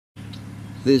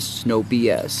This is no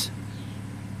BS.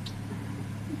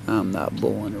 I'm not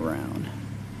bulling around.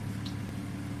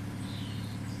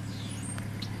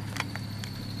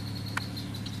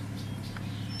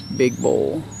 Big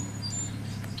bowl.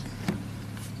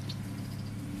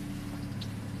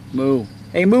 Moo.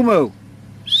 Hey, moo moo.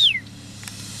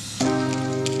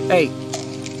 Hey.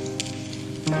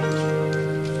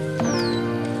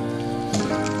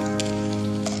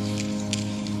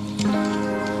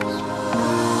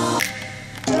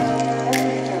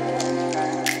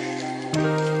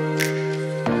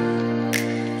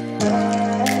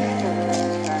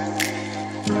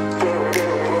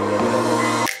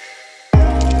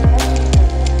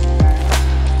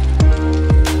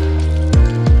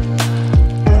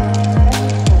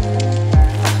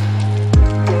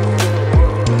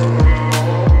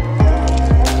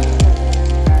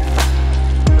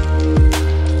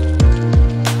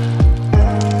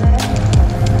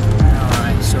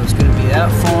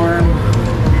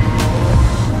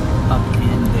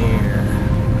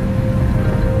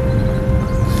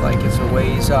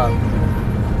 Up.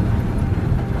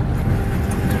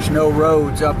 There's no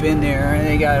roads up in there, and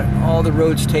they got all the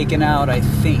roads taken out, I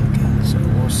think. So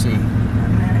we'll see.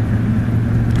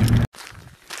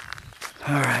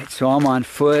 Alright, so I'm on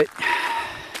foot.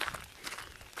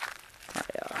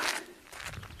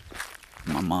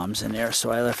 My mom's in there,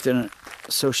 so I left it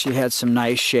so she had some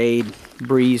nice shade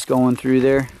breeze going through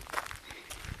there.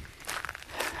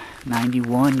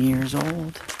 91 years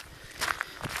old.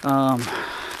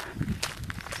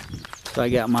 So I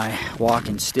got my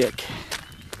walking stick,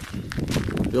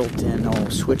 built-in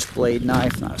old switchblade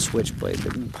knife, not a switchblade, but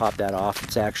you can pop that off.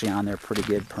 It's actually on there pretty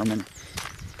good, permanent.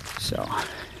 So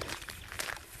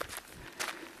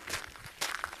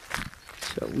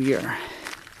we are.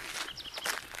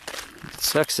 It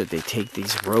sucks that they take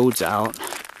these roads out.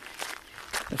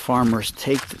 The farmers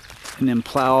take and then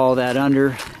plow all that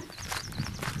under.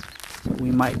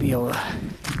 We might be able to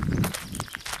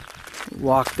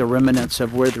walk the remnants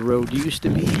of where the road used to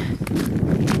be.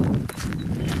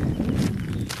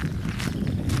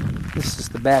 This is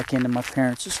the back end of my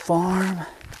parents' farm.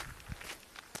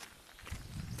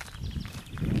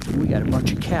 We got a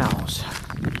bunch of cows.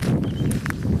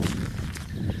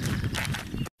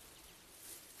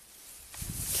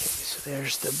 Okay, so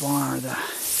there's the barn, the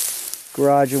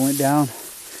garage that went down.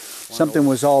 Something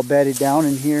was all bedded down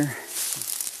in here.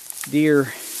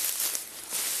 Deer.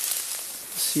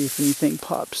 See if anything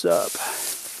pops up.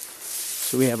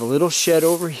 So we have a little shed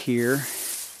over here,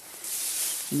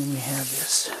 and then we have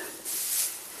this.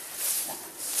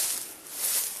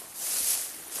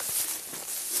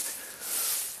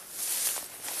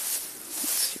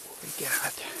 Let's see what we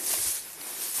got.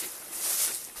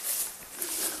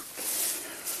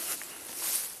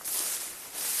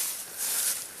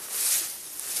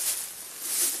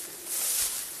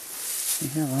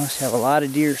 Yeah, we must have a lot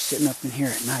of deer sitting up in here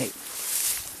at night.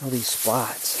 All these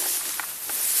spots.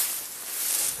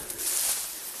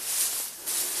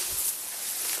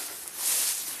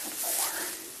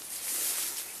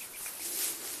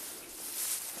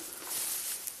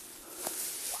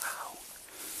 Wow.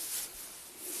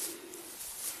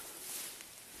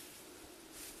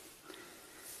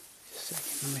 Just a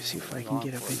second. Let me see if I can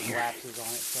get up in here.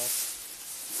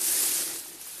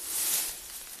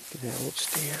 Look at that old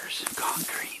stairs,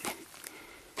 concrete.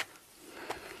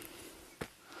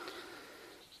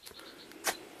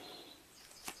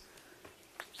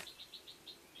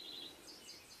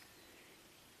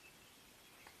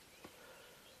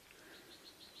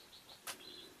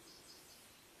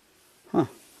 Huh.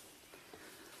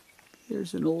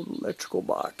 There's an old electrical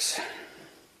box.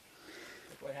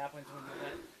 That's what happens when you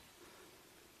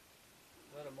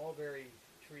let a mulberry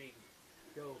tree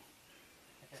go.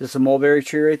 Is this a mulberry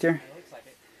tree right there? It looks like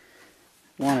it.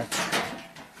 Want it?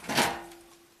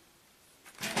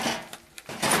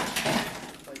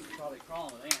 Like you're probably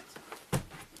crawling with ants.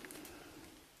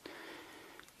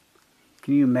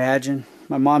 Can you imagine?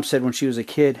 My mom said when she was a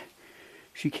kid,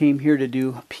 she came here to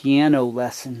do piano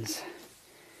lessons.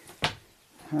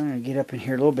 I'm going to get up in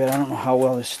here a little bit. I don't know how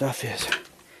well this stuff is.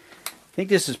 I think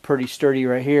this is pretty sturdy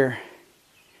right here.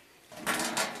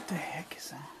 What the heck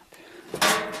is that?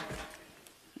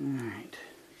 Alright.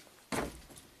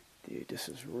 Dude, this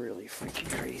is really freaking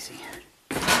crazy.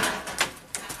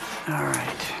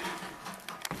 Alright.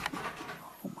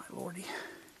 Oh my lordy.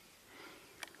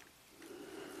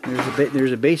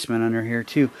 There's a basement under here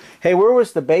too. Hey, where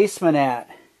was the basement at?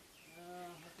 I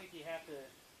think you have to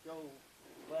go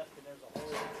left and there's a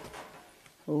hole.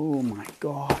 Oh my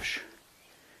gosh.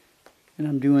 And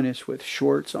I'm doing this with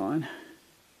shorts on.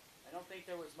 I don't think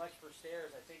there was much for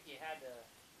stairs. I think you had to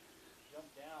jump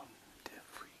down.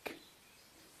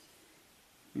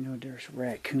 You know, there's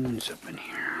raccoons up in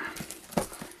here.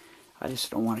 I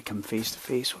just don't want to come face to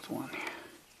face with one.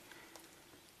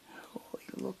 Holy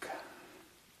look.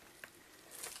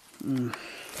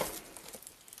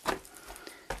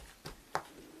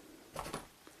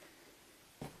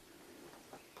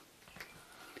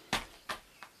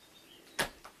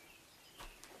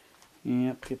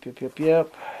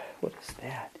 Yep. What is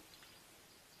that?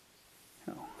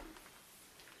 Oh.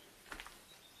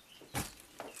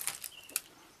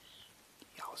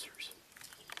 Yowzers.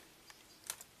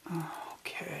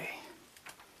 Okay.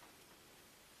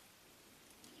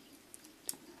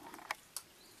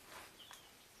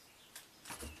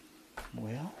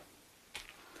 Well,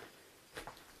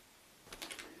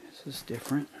 this is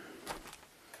different.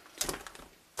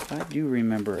 I do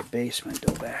remember a basement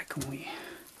though back when we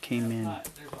came in. There's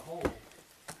a hole.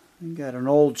 We got an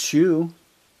old shoe.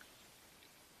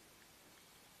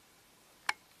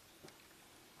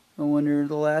 I wonder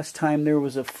the last time there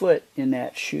was a foot in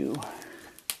that shoe.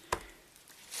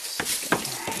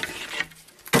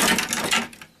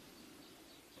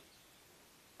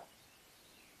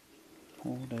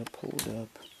 Hold up.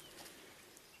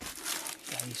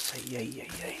 Yay.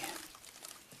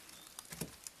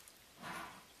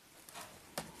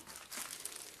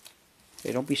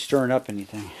 Hey, don't be stirring up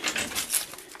anything.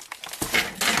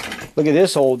 Look at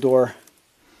this old door.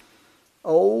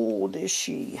 Old is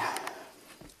she.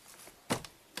 I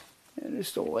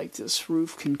just don't like this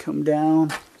roof can come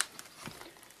down.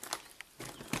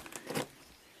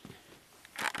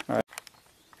 Alright.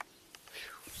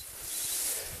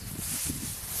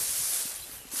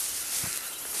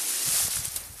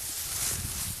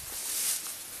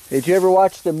 Did you ever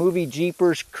watch the movie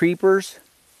Jeepers Creepers?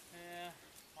 Yeah,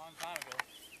 long time ago.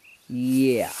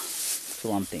 Yeah, that's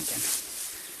what I'm thinking.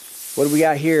 What do we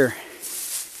got here?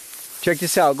 Check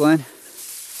this out, Glenn.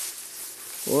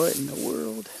 What in the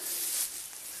world?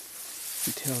 You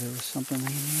can tell there was something laying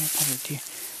there.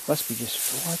 Must be just,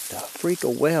 what the freak, a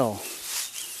well.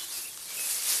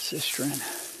 Cistern.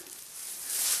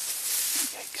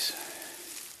 Yikes.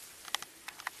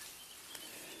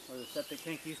 Where the septic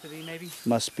tank used to be, maybe?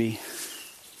 Must be.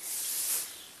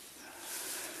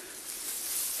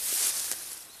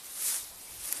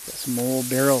 Got some old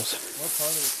barrels. What part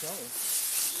of the cellar?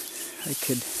 I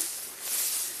could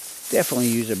definitely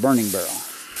use a burning barrel.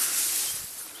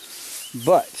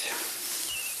 But,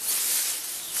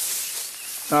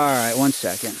 alright, one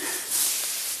second.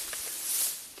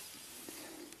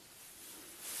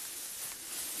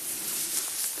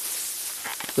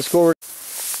 Let's go over.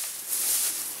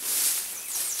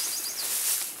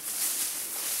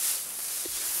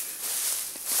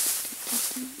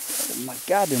 Oh my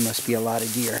God, there must be a lot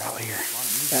of deer out here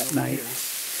at night.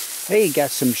 Hey, got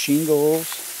some shingles.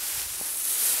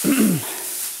 Man,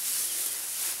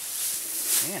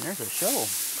 there's a shovel.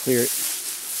 Clear it.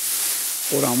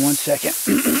 Hold on one second.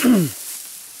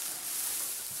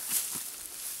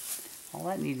 All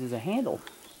that needs is a handle.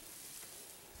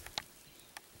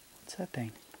 What's that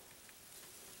thing?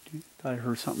 Dude, thought I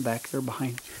heard something back there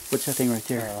behind. What's that thing right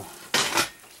there?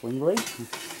 Swing blade?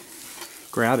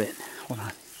 Grab it. Hold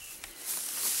on.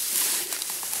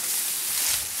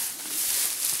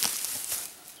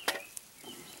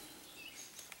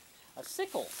 A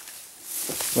sickle.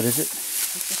 What is it?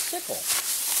 It's a sickle.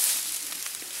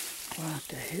 What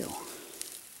the hell?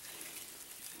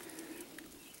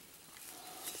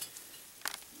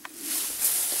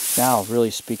 Now,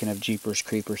 really speaking of Jeepers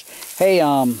Creepers. Hey, you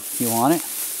want it?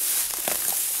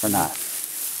 Or not?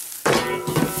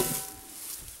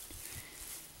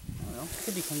 Well, it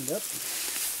could be cleaned up.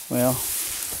 Well,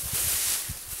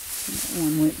 that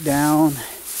one went down.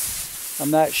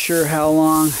 I'm not sure how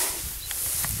long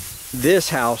this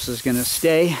house is going to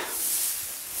stay.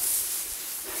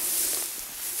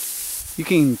 You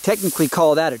can technically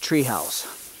call that a tree house.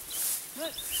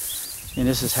 And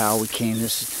this is how we came.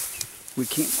 We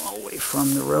came all the way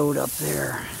from the road up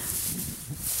there.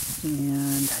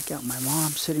 And I got my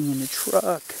mom sitting in the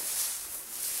truck.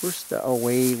 Where's the, oh,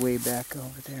 way back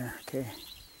over there. Okay.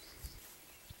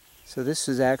 So this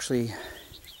is actually,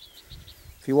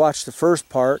 if you watch the first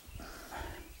part,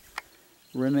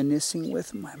 reminiscing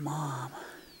with my mom.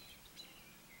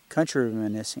 Country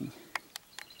reminiscing.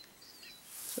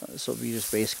 So this will be just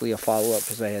basically a follow-up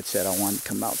because I had said I wanted to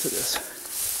come out to this.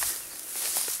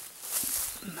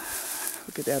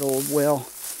 Look at that old well.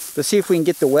 Let's see if we can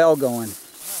get the well going.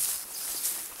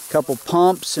 A couple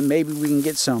pumps and maybe we can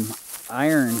get some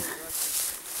iron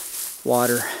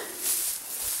water.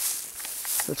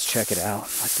 Let's check it out.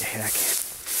 What the heck.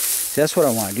 See, that's what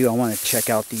I want to do. I want to check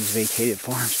out these vacated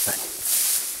farms, but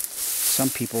some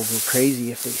people go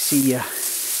crazy if they see you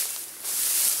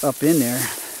up in there.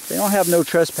 They don't have no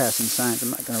trespassing signs.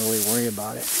 I'm not going to really worry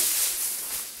about it.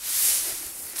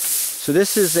 So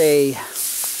this is a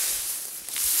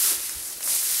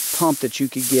pump that you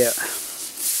could get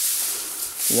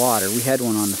water. We had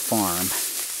one on the farm.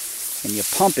 And you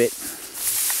pump it.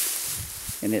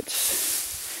 And it's...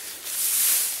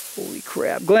 Holy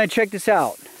crap. Glenn, check this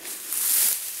out.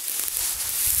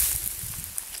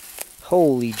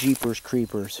 Holy jeepers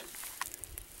creepers.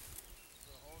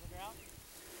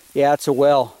 Yeah, it's a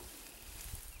well.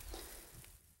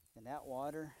 And that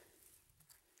water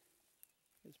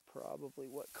is probably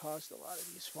what caused a lot of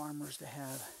these farmers to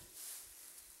have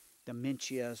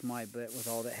dementia, is my bet, with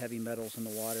all that heavy metals in the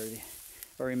water.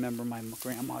 I remember my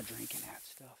grandma drinking that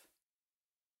stuff.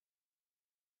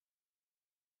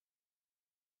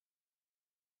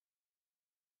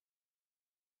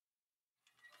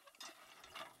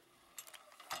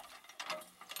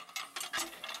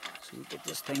 So we get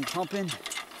this thing pumping.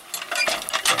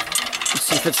 Let's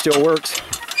see if it still works.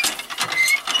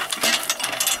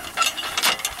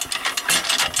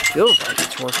 Feels like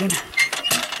it's working.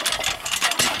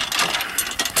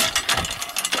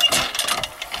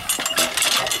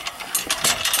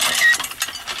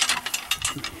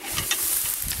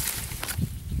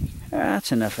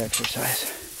 That's enough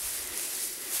exercise.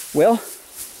 Well,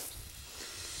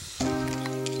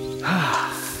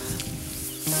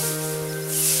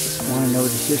 just want to know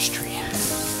the history.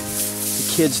 The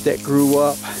kids that grew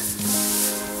up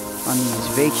on these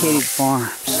vacated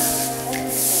farms.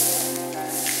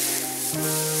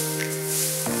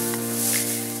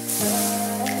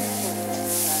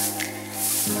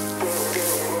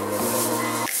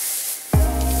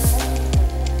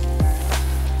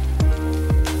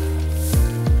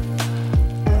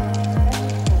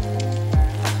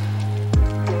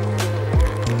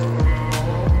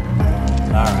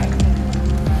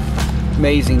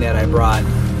 Amazing that I brought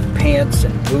pants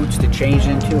and boots to change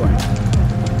into, and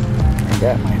I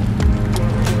got my,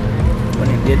 when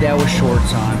I did that with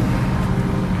shorts on,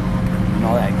 and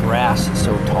all that grass is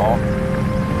so tall.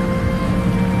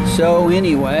 So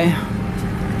anyway,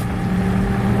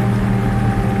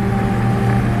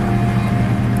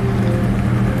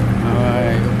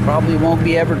 I probably won't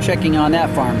be ever checking on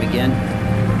that farm again,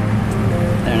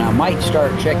 and I might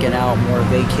start checking out more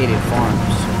vacated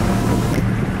farms.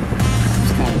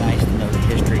 Kind of nice to know the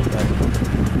history, but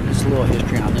just a little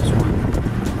history on this one.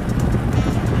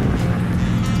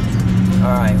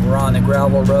 Alright, we're on the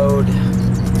gravel road.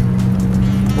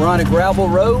 We're on a gravel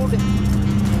road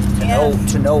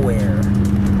to nowhere.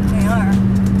 They are.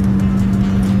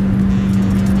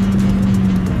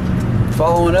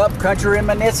 Following up Country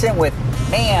Reminiscent with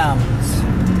Mams.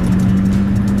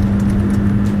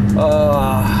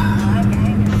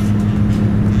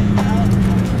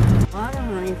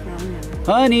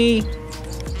 Honey!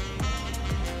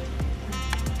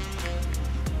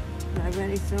 I bet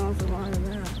he sells a lot of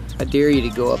that. I dare you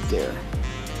to go up there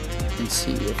and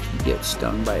see if you get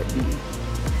stung by a bee.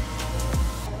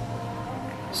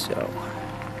 So,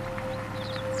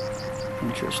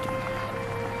 interesting.